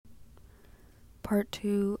part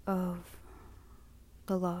 2 of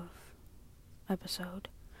the love episode.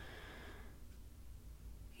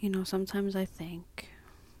 Sometimes I think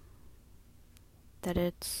that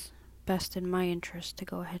it's best in my interest to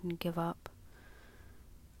go ahead and give up,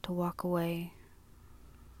 to walk away,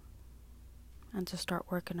 and to start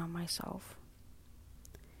working on myself.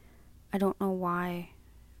 I don't know why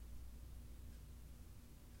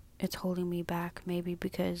it's holding me back. Maybe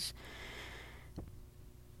because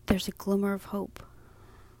there's a glimmer of hope,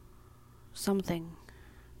 something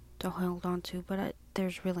to hold on to, but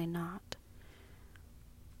there's really not.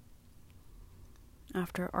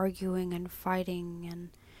 After arguing and fighting, and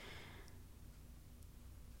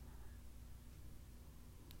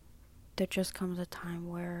there just comes a time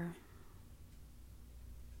where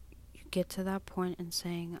you get to that point and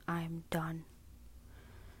saying, I'm done.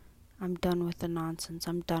 I'm done with the nonsense.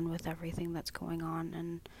 I'm done with everything that's going on,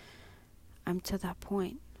 and I'm to that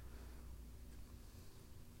point.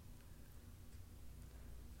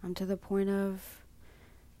 I'm to the point of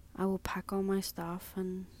I will pack all my stuff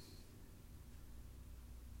and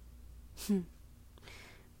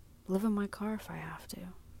live in my car if I have to.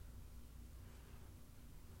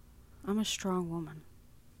 I'm a strong woman.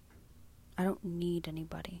 I don't need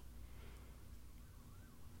anybody.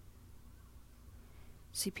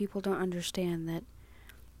 See, people don't understand that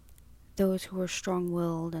those who are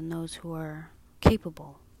strong-willed and those who are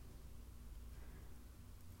capable,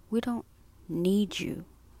 we don't need you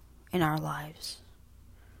in our lives.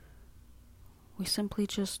 We simply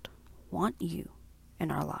just want you in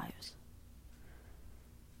our lives.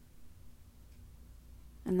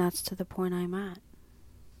 And that's to the point I'm at.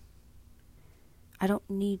 I don't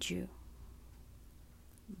need you,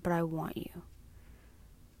 but I want you.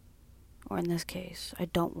 Or in this case, I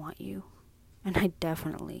don't want you, and I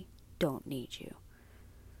definitely don't need you.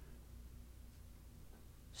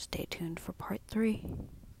 Stay tuned for part 3.